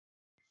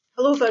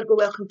Hello Virgo,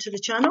 welcome to the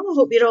channel. I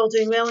hope you're all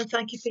doing well and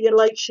thank you for your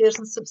likes, shares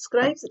and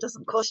subscribes. It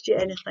doesn't cost you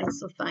anything,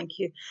 so thank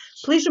you.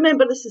 Please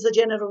remember this is a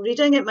general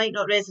reading. It might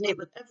not resonate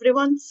with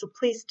everyone, so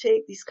please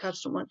take, these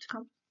cards don't want to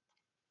come.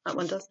 That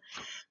one does.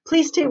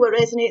 Please take what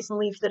resonates and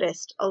leave the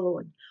rest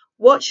alone.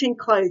 Watching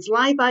clouds,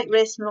 lie back,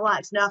 rest and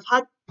relax. Now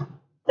I've had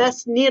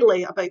this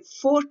nearly about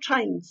 4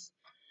 times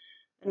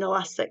in the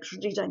last 6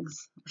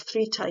 readings, or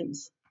 3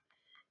 times.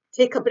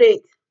 Take a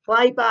break,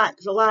 lie back,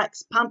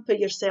 relax, pamper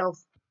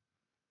yourself.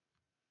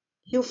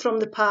 Heal from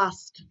the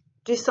past.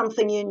 Do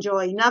something you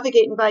enjoy.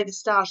 Navigating by the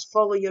stars.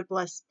 Follow your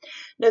bliss.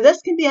 Now,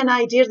 this can be an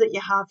idea that you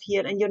have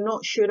here and you're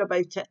not sure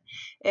about it.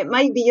 It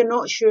might be you're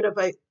not sure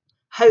about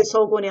how it's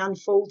all going to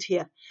unfold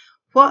here.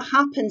 What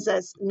happens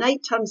is night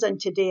turns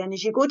into day, and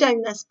as you go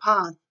down this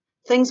path,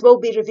 things will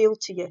be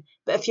revealed to you.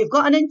 But if you've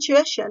got an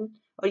intuition,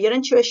 or your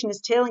intuition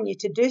is telling you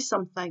to do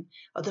something,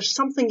 or there's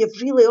something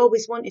you've really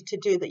always wanted to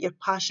do that you're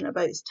passionate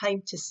about, it's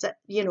time to sit,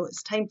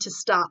 it's time to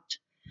start.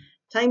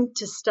 Time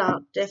to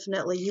start,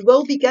 definitely. You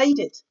will be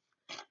guided.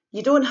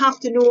 You don't have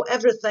to know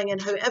everything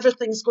and how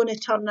everything's going to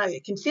turn out.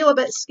 It can feel a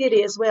bit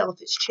scary as well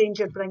if it's change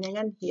you're bringing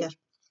in here.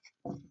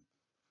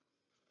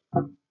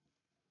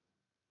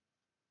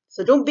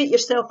 So don't beat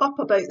yourself up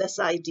about this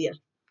idea.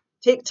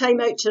 Take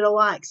time out to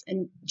relax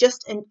and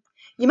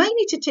you might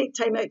need to take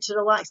time out to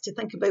relax to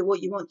think about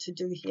what you want to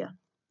do here.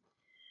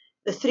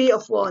 The 3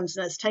 of Wands,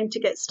 and it's time to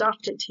get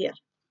started here.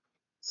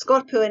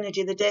 Scorpio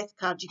energy, the Death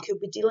card. You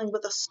could be dealing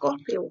with a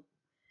Scorpio.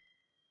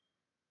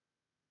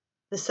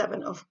 The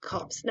 7 of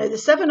Cups. Now, the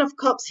 7 of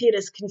Cups here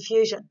is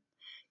confusion.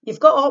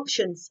 You've got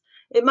options.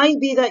 It might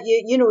be that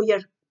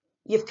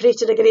you've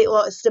created a great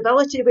lot of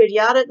stability where you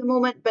are at the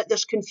moment, but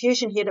there's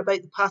confusion here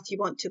about the path you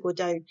want to go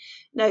down.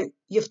 Now,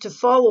 you have to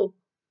follow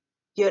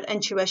your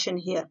intuition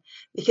here,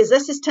 because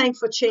this is time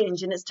for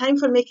change and it's time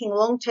for making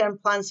long-term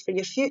plans for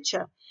your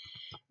future.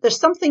 There's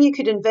something you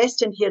could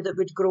invest in here that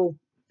would grow,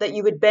 that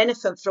you would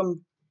benefit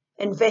from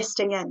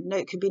investing in. Now,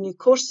 it could be new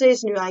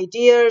courses, new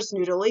ideas,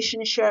 new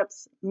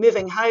relationships,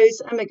 moving house,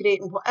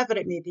 immigrating, whatever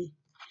it may be.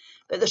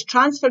 But there's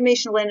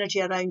transformational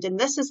energy around, and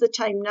this is the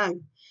time now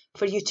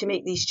for you to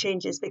make these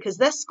changes, because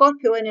this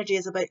Scorpio energy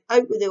is about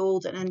out with the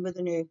old and in with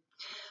the new.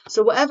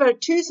 So whatever,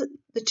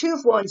 the 2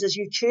 of Wands is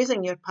you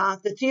choosing your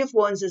path. The 3 of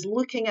Wands is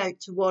looking out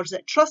towards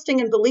it, trusting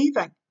and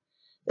believing.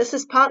 This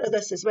is part of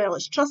this as well.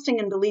 It's trusting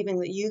and believing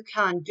that you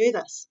can do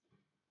this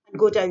and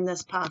go down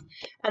this path.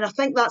 And I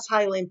think that's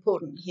highly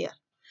important here.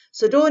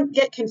 So don't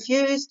get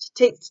confused,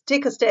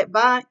 take a step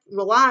back,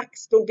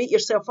 relax, don't beat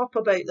yourself up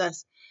about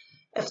this.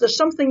 If there's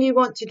something you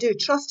want to do,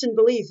 trust and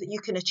believe that you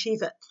can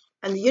achieve it,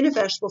 and the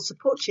universe will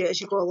support you as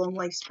you go along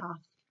life's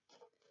path.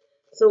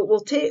 So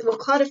we'll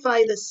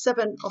clarify the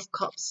 7 of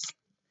Cups.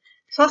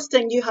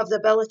 Trusting you have the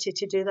ability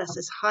to do this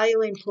is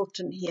highly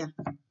important here.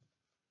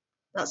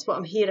 That's what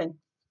I'm hearing.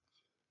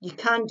 You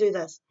can do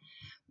this.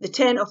 The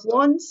 10 of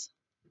Wands,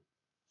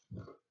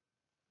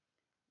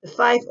 the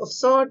 5 of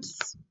Swords.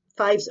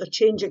 5s are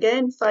change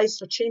again, 5s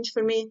for change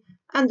for me,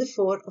 and the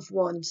 4 of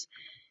Wands.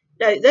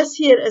 Now, this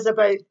here is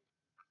about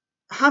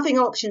having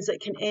options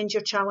that can end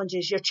your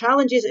challenges. Your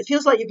challenges, it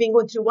feels like you've been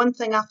going through one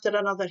thing after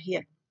another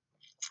here,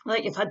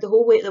 like you've had the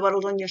whole weight of the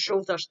world on your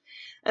shoulders.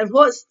 And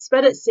what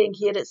Spirit's saying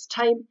here, it's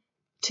time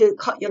to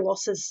cut your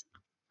losses.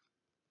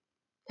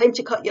 Time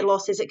to cut your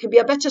losses. It could be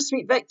a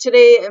bittersweet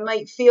victory. It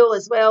might feel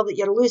as well that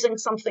you're losing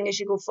something as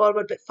you go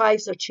forward, but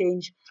 5s are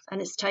change, and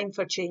it's time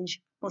for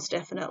change, most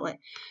definitely.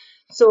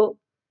 So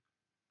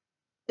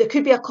there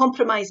could be a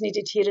compromise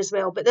needed here as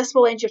well, but this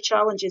will end your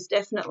challenges,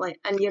 definitely.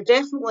 And you're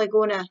definitely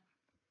going to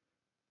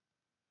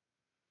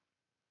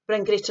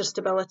bring greater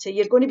stability.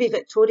 You're going to be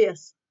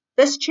victorious.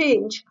 This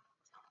change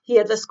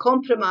here, this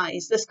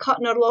compromise, this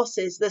cutting our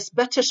losses, this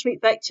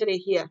bittersweet victory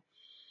here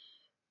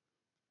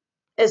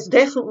is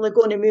definitely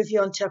going to move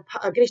you onto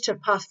a greater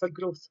path for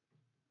growth.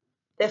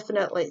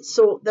 Definitely.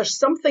 So there's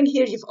something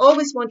here you've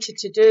always wanted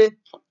to do.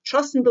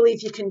 Trust and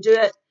believe you can do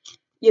it.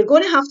 You're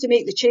going to have to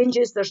make the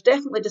changes. There's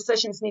definitely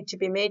decisions need to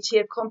be made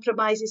here,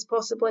 compromises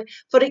possibly.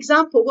 For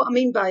example, what I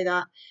mean by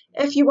that,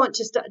 if you want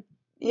to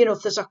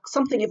if there's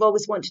something you've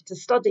always wanted to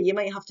study, you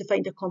might have to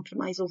find a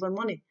compromise over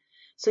money.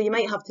 So you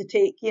might have to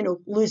take,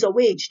 lose a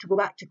wage to go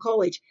back to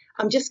college.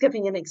 I'm just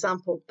giving you an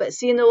example. But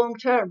see, in the long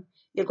term,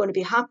 you're going to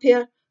be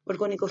happier. We're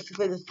going to go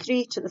through the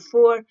 3 to the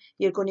 4.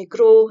 You're going to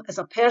grow as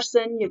a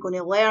person. You're going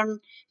to learn.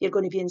 You're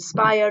going to be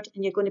inspired.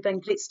 And you're going to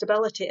bring great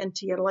stability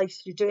into your life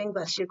through doing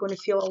this. You're going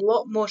to feel a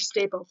lot more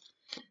stable.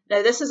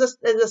 Now, this is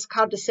this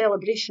card of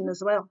celebration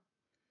as well.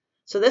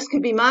 So this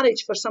could be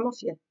marriage for some of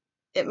you.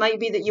 It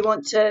might be that you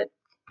want to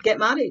get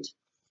married.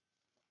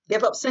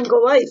 Give up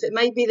single life. It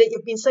might be that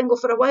you've been single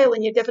for a while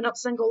and you're giving up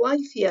single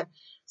life here.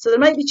 So there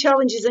might be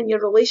challenges in your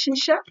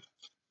relationship.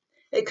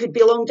 It could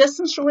be long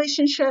distance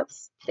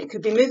relationships. It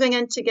could be moving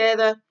in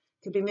together.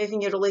 It could be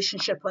moving your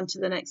relationship onto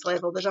the next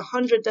level. There's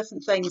 100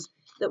 different things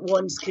that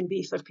Wands can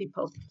be for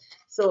people.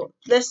 So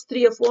this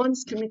 3 of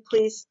Wands, can we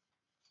please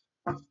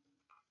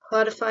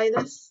clarify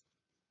this?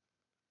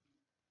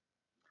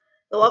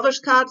 The Lover's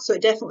card, so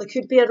it definitely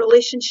could be a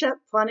relationship,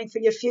 planning for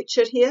your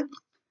future here.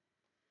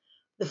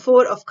 the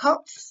Four of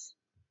Cups,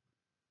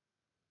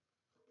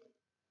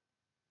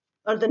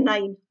 or the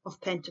Nine of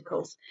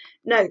Pentacles.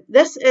 Now,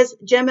 this is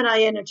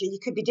Gemini energy. You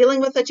could be dealing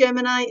with a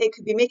Gemini. It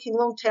could be making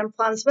long-term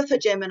plans with a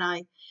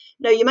Gemini.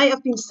 Now, you might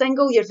have been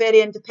single. You're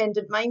very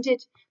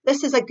independent-minded.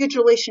 This is a good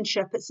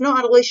relationship. It's not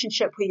a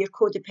relationship where you're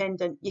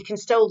codependent. You can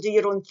still do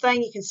your own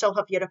thing. You can still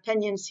have your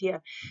opinions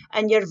here.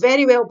 And you're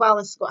very well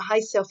balanced, got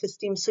high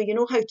self-esteem. So you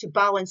know how to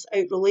balance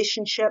out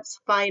relationships,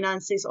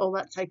 finances, all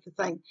that type of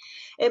thing.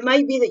 It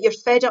might be that you're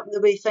fed up with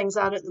the way things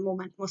are at the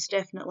moment, most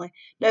definitely.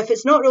 Now, if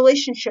it's not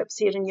relationships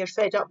here and you're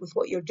fed up with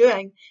what you're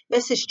doing,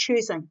 this is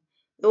choosing.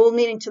 The whole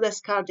meaning to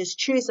this card is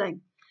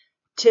choosing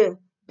to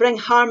bring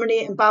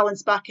harmony and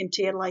balance back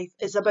into your life.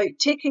 It's about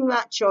taking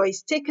that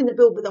choice, taking the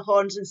bull by the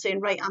horns and saying,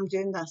 right, I'm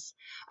doing this.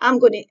 I'm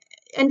going to,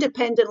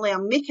 independently,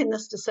 I'm making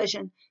this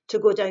decision to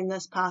go down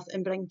this path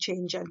and bring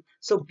change in.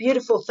 So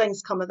beautiful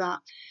things come of that.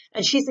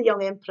 And she's a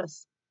young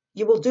empress.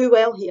 You will do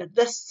well here.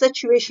 This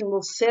situation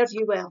will serve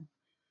you well.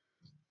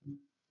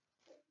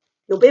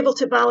 You'll be able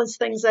to balance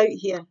things out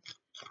here.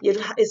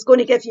 It's going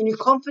to give you new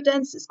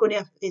confidence. It's going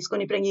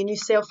to bring you new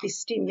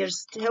self-esteem. Your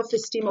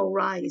self-esteem will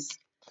rise.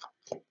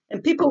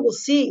 And people will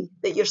see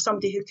that you're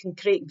somebody who can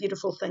create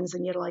beautiful things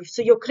in your life.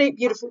 So you'll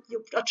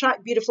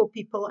attract beautiful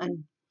people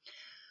in.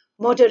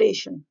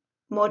 Moderation.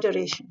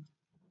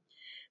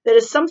 There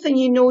is something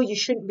you know you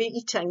shouldn't be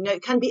eating. Now,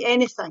 it can be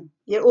anything.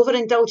 You're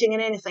overindulging in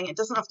anything. It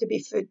doesn't have to be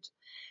food.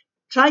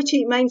 Try to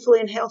eat mindfully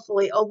and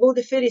healthily, although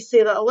the fairies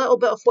say that a little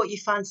bit of what you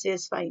fancy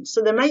is fine.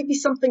 So there might be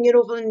something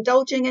you're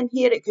overindulging in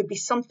here. It could be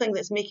something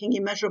that's making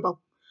you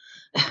miserable.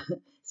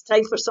 It's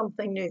time for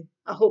something new.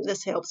 I hope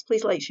this helps.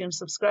 Please like, share and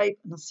subscribe,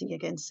 and I'll see you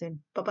again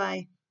soon.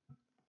 Bye-bye.